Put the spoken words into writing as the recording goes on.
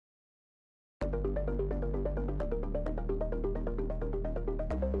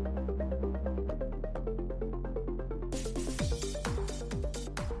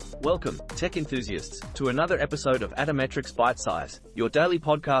Welcome, tech enthusiasts, to another episode of Atometric's ByteSize, your daily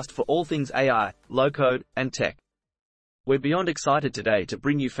podcast for all things AI, low-code, and tech. We're beyond excited today to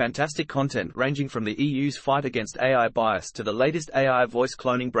bring you fantastic content ranging from the EU's fight against AI bias to the latest AI voice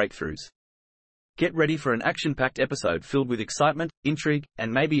cloning breakthroughs. Get ready for an action-packed episode filled with excitement, intrigue,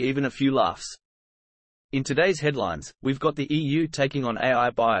 and maybe even a few laughs. In today's headlines, we've got the EU taking on AI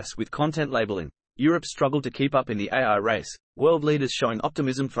bias with content labeling, Europe's struggle to keep up in the AI race, world leaders showing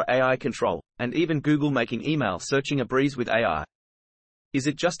optimism for AI control, and even Google making email searching a breeze with AI. Is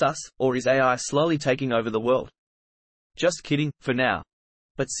it just us, or is AI slowly taking over the world? Just kidding, for now.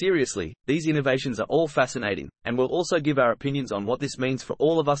 But seriously, these innovations are all fascinating, and we'll also give our opinions on what this means for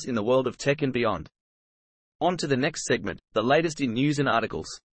all of us in the world of tech and beyond. On to the next segment, the latest in news and articles.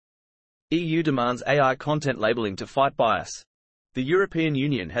 EU demands AI content labeling to fight bias. The European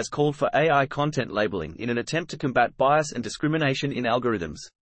Union has called for AI content labeling in an attempt to combat bias and discrimination in algorithms.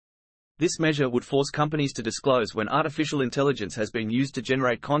 This measure would force companies to disclose when artificial intelligence has been used to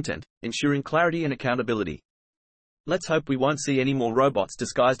generate content, ensuring clarity and accountability. Let's hope we won't see any more robots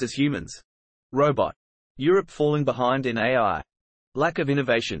disguised as humans. Robot. Europe falling behind in AI. Lack of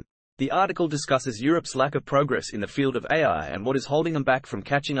innovation. The article discusses Europe's lack of progress in the field of AI and what is holding them back from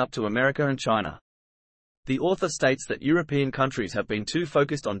catching up to America and China. The author states that European countries have been too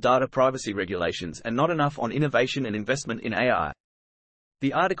focused on data privacy regulations and not enough on innovation and investment in AI.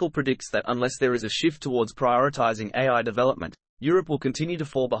 The article predicts that unless there is a shift towards prioritizing AI development, Europe will continue to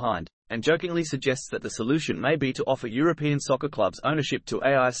fall behind, and jokingly suggests that the solution may be to offer European soccer clubs ownership to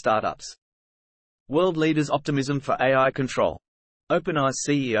AI startups. World leaders' optimism for AI control. OpenAI's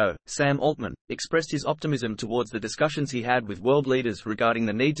CEO, Sam Altman, expressed his optimism towards the discussions he had with world leaders regarding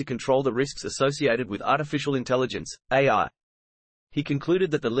the need to control the risks associated with artificial intelligence, AI. He concluded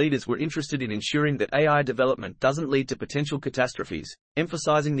that the leaders were interested in ensuring that AI development doesn't lead to potential catastrophes,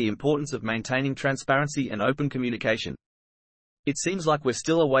 emphasizing the importance of maintaining transparency and open communication. It seems like we're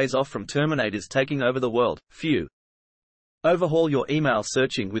still a ways off from Terminators taking over the world. Phew. Overhaul your email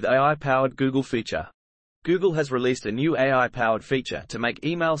searching with AI-powered Google feature. Google has released a new AI-powered feature to make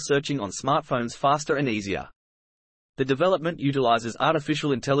email searching on smartphones faster and easier. The development utilizes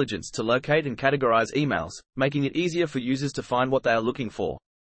artificial intelligence to locate and categorize emails, making it easier for users to find what they are looking for.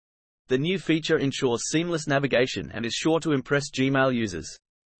 The new feature ensures seamless navigation and is sure to impress Gmail users.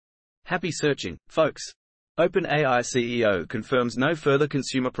 Happy searching, folks. OpenAI CEO confirms no further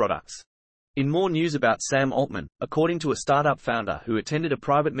consumer products. In more news about Sam Altman, according to a startup founder who attended a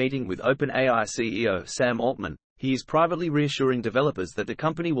private meeting with OpenAI CEO Sam Altman, he is privately reassuring developers that the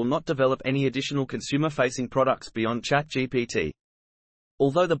company will not develop any additional consumer-facing products beyond ChatGPT.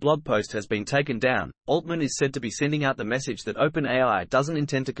 Although the blog post has been taken down, Altman is said to be sending out the message that OpenAI doesn't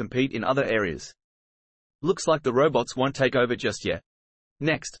intend to compete in other areas. Looks like the robots won't take over just yet.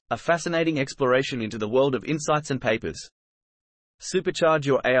 Next, a fascinating exploration into the world of insights and papers. Supercharge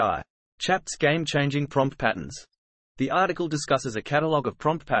your AI. ChatGPT's game-changing prompt patterns. The article discusses a catalog of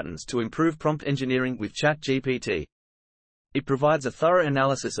prompt patterns to improve prompt engineering with ChatGPT. It provides a thorough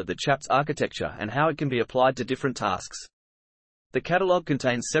analysis of the ChatGPT's architecture and how it can be applied to different tasks. The catalog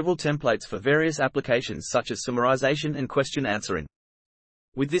contains several templates for various applications such as summarization and question answering.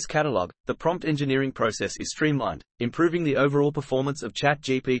 With this catalog, the prompt engineering process is streamlined, improving the overall performance of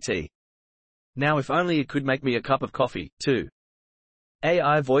ChatGPT. Now if only it could make me a cup of coffee, too.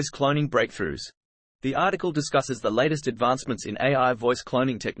 AI voice cloning breakthroughs. The article discusses the latest advancements in AI voice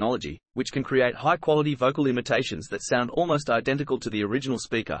cloning technology, which can create high-quality vocal imitations that sound almost identical to the original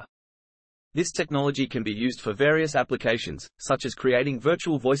speaker. This technology can be used for various applications, such as creating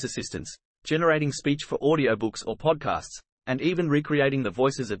virtual voice assistants, generating speech for audiobooks or podcasts, and even recreating the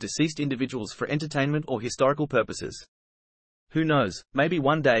voices of deceased individuals for entertainment or historical purposes. Who knows, maybe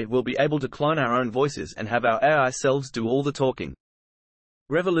one day we'll be able to clone our own voices and have our AI selves do all the talking.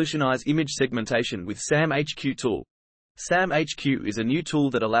 Revolutionize image segmentation with SAM-HQ tool. SAM-HQ is a new tool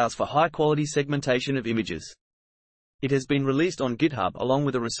that allows for high-quality segmentation of images. It has been released on GitHub along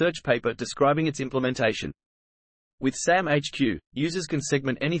with a research paper describing its implementation. With SAM-HQ, users can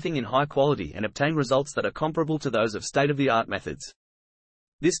segment anything in high quality and obtain results that are comparable to those of state-of-the-art methods.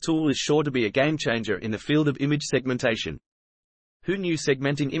 This tool is sure to be a game-changer in the field of image segmentation. Who knew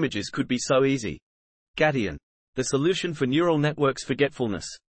segmenting images could be so easy? Gatian. The solution for neural networks forgetfulness.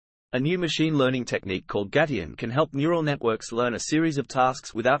 A new machine learning technique called Gatian can help neural networks learn a series of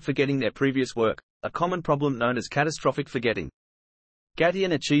tasks without forgetting their previous work, a common problem known as catastrophic forgetting.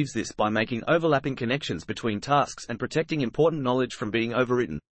 Gatian achieves this by making overlapping connections between tasks and protecting important knowledge from being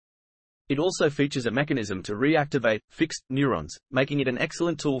overwritten. It also features a mechanism to reactivate fixed neurons, making it an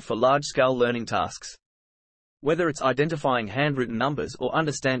excellent tool for large-scale learning tasks. Whether it's identifying handwritten numbers or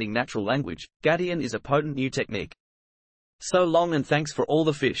understanding natural language, Gadian is a potent new technique. So long and thanks for all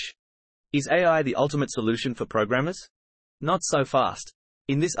the fish. Is AI the ultimate solution for programmers? Not so fast.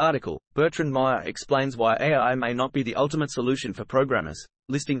 In this article, Bertrand Meyer explains why AI may not be the ultimate solution for programmers,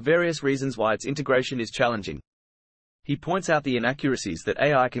 listing various reasons why its integration is challenging. He points out the inaccuracies that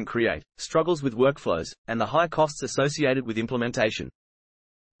AI can create, struggles with workflows, and the high costs associated with implementation.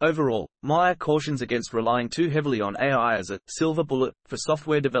 Overall, Meyer cautions against relying too heavily on AI as a silver bullet for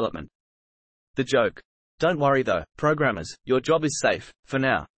software development. The joke. Don't worry though, programmers, your job is safe, for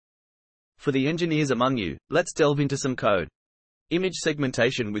now. For the engineers among you, let's delve into some code. Image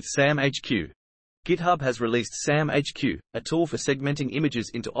segmentation with SAM-HQ. GitHub has released SAM-HQ, a tool for segmenting images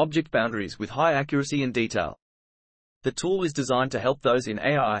into object boundaries with high accuracy and detail. The tool is designed to help those in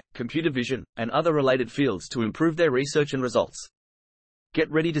AI, computer vision, and other related fields to improve their research and results. Get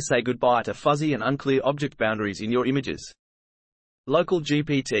ready to say goodbye to fuzzy and unclear object boundaries in your images. Local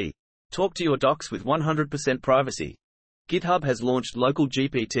GPT. Talk to your docs with 100% privacy. GitHub has launched Local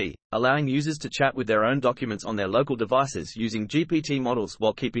GPT, allowing users to chat with their own documents on their local devices using GPT models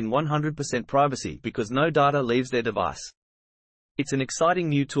while keeping 100% privacy because no data leaves their device. It's an exciting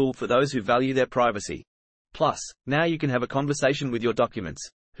new tool for those who value their privacy. Plus, now you can have a conversation with your documents.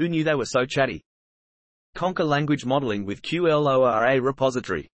 Who knew they were so chatty? Conquer language modeling with QLORA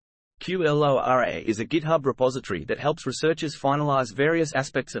repository. QLORA is a GitHub repository that helps researchers finalize various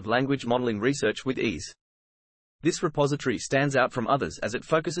aspects of language modeling research with ease. This repository stands out from others as it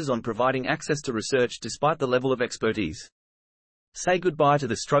focuses on providing access to research despite the level of expertise. Say goodbye to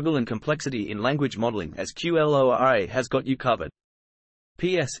the struggle and complexity in language modeling as QLORA has got you covered.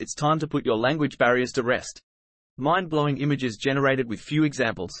 P.S. It's time to put your language barriers to rest. Mind-blowing images generated with few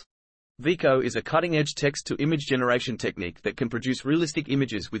examples. Vico is a cutting-edge text-to-image generation technique that can produce realistic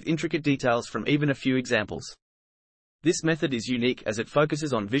images with intricate details from even a few examples. This method is unique as it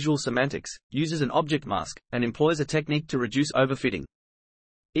focuses on visual semantics, uses an object mask, and employs a technique to reduce overfitting.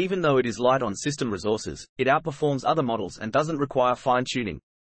 Even though it is light on system resources, it outperforms other models and doesn't require fine-tuning.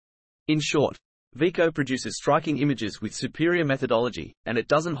 In short, Vico produces striking images with superior methodology, and it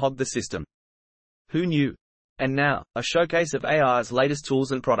doesn't hog the system. Who knew? And now, a showcase of AI's latest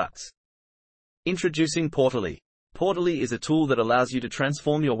tools and products. Introducing Portally. Portally is a tool that allows you to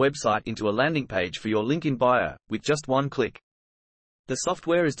transform your website into a landing page for your link in bio, with just one click. The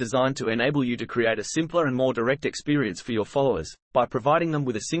software is designed to enable you to create a simpler and more direct experience for your followers, by providing them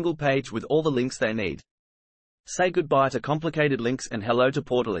with a single page with all the links they need. Say goodbye to complicated links and hello to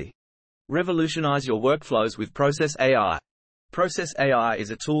Portally. Revolutionize your workflows with Process AI. Process AI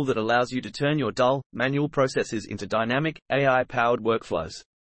is a tool that allows you to turn your dull, manual processes into dynamic, AI-powered workflows.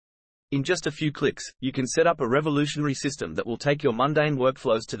 In just a few clicks, you can set up a revolutionary system that will take your mundane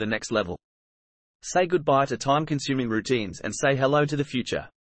workflows to the next level. Say goodbye to time-consuming routines and say hello to the future.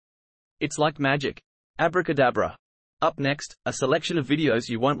 It's like magic. Abracadabra. Up next, a selection of videos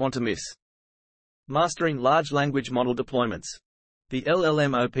you won't want to miss. Mastering large language model deployments. The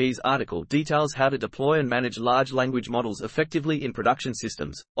LLMOP's article details how to deploy and manage large language models effectively in production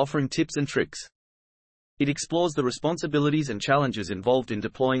systems, offering tips and tricks. It explores the responsibilities and challenges involved in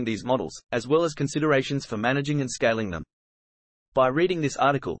deploying these models, as well as considerations for managing and scaling them. By reading this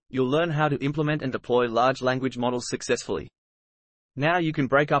article, you'll learn how to implement and deploy large language models successfully. Now you can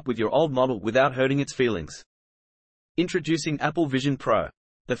break up with your old model without hurting its feelings. Introducing Apple Vision Pro.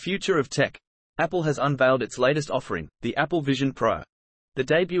 The future of tech. Apple has unveiled its latest offering, the Apple Vision Pro. The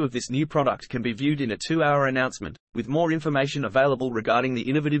debut of this new product can be viewed in a 2-hour announcement, with more information available regarding the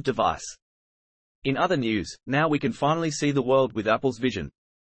innovative device. In other news, now we can finally see the world with Apple's Vision.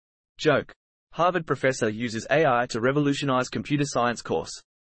 Joke. Harvard professor uses AI to revolutionize computer science course.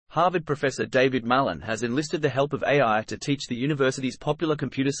 Harvard professor David Malan has enlisted the help of AI to teach the university's popular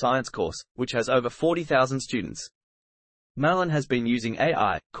computer science course, which has over 40,000 students. Malan has been using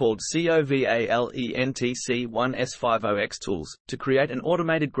AI, called COVALENTC1S50X tools, to create an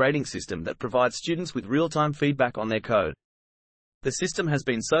automated grading system that provides students with real-time feedback on their code. The system has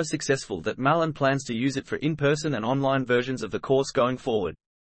been so successful that Malan plans to use it for in-person and online versions of the course going forward.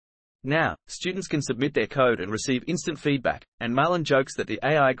 Now, students can submit their code and receive instant feedback, and Malan jokes that the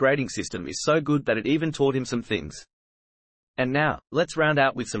AI grading system is so good that it even taught him some things. And now, let's round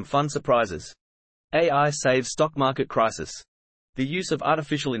out with some fun surprises. AI saves stock market crisis. The use of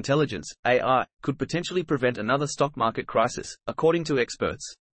artificial intelligence, AI, could potentially prevent another stock market crisis, according to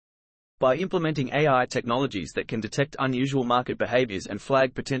experts. By implementing AI technologies that can detect unusual market behaviors and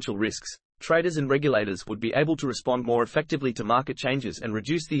flag potential risks, traders and regulators would be able to respond more effectively to market changes and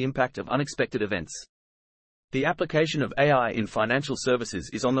reduce the impact of unexpected events. The application of AI in financial services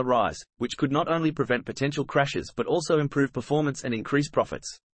is on the rise, which could not only prevent potential crashes but also improve performance and increase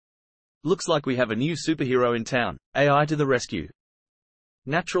profits. Looks like we have a new superhero in town, AI to the rescue.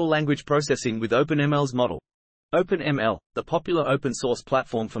 Natural language processing with OpenML's model. OpenML, the popular open-source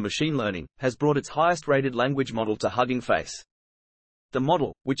platform for machine learning, has brought its highest-rated language model to Hugging Face. The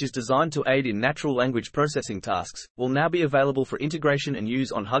model, which is designed to aid in natural language processing tasks, will now be available for integration and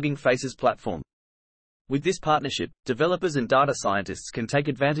use on Hugging Face's platform. With this partnership, developers and data scientists can take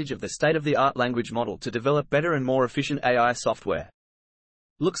advantage of the state-of-the-art language model to develop better and more efficient AI software.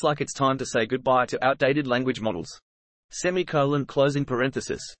 Looks like it's time to say goodbye to outdated language models. Closing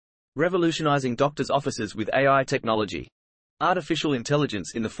parenthesis. Revolutionizing doctors' offices with AI technology. Artificial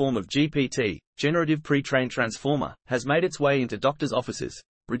intelligence in the form of GPT, Generative Pre-trained Transformer, has made its way into doctors' offices,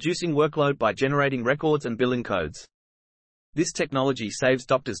 reducing workload by generating records and billing codes. This technology saves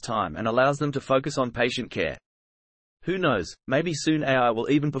doctors time and allows them to focus on patient care. Who knows, maybe soon AI will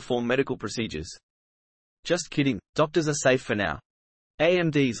even perform medical procedures. Just kidding, doctors are safe for now.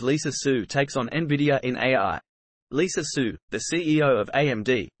 AMD's Lisa Su takes on Nvidia in AI. Lisa Su, the CEO of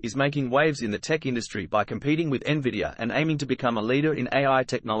AMD, is making waves in the tech industry by competing with Nvidia and aiming to become a leader in AI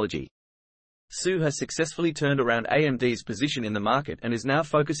technology. Su has successfully turned around AMD's position in the market and is now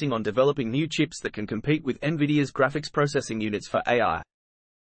focusing on developing new chips that can compete with Nvidia's graphics processing units for AI.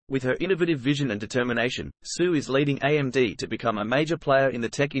 With her innovative vision and determination, Su is leading AMD to become a major player in the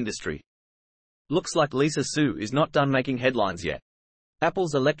tech industry. Looks like Lisa Su is not done making headlines yet.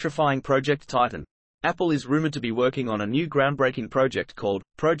 Apple's electrifying Project Titan. Apple is rumored to be working on a new groundbreaking project called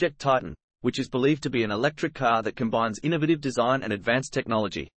Project Titan, which is believed to be an electric car that combines innovative design and advanced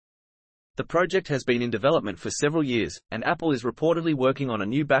technology. The project has been in development for several years, and Apple is reportedly working on a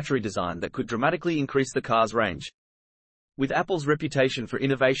new battery design that could dramatically increase the car's range. With Apple's reputation for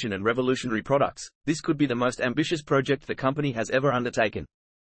innovation and revolutionary products, this could be the most ambitious project the company has ever undertaken.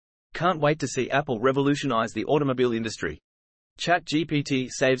 Can't wait to see Apple revolutionize the automobile industry. ChatGPT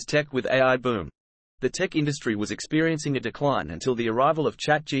saves tech with AI boom. The tech industry was experiencing a decline until the arrival of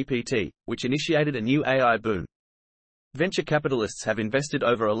ChatGPT, which initiated a new AI boom. Venture capitalists have invested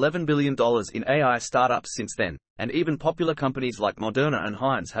over $11 billion in AI startups since then, and even popular companies like Moderna and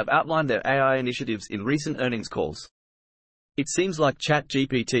Heinz have outlined their AI initiatives in recent earnings calls. It seems like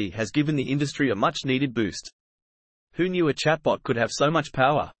ChatGPT has given the industry a much-needed boost. Who knew a chatbot could have so much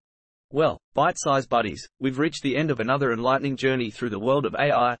power? Well, ByteSize buddies, we've reached the end of another enlightening journey through the world of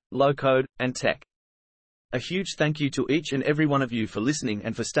AI, low-code, and tech. A huge thank you to each and every one of you for listening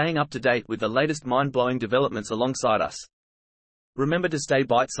and for staying up to date with the latest mind-blowing developments alongside us. Remember to stay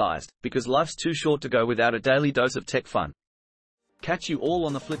bite-sized, because life's too short to go without a daily dose of tech fun. Catch you all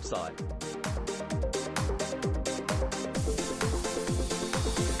on the flip side.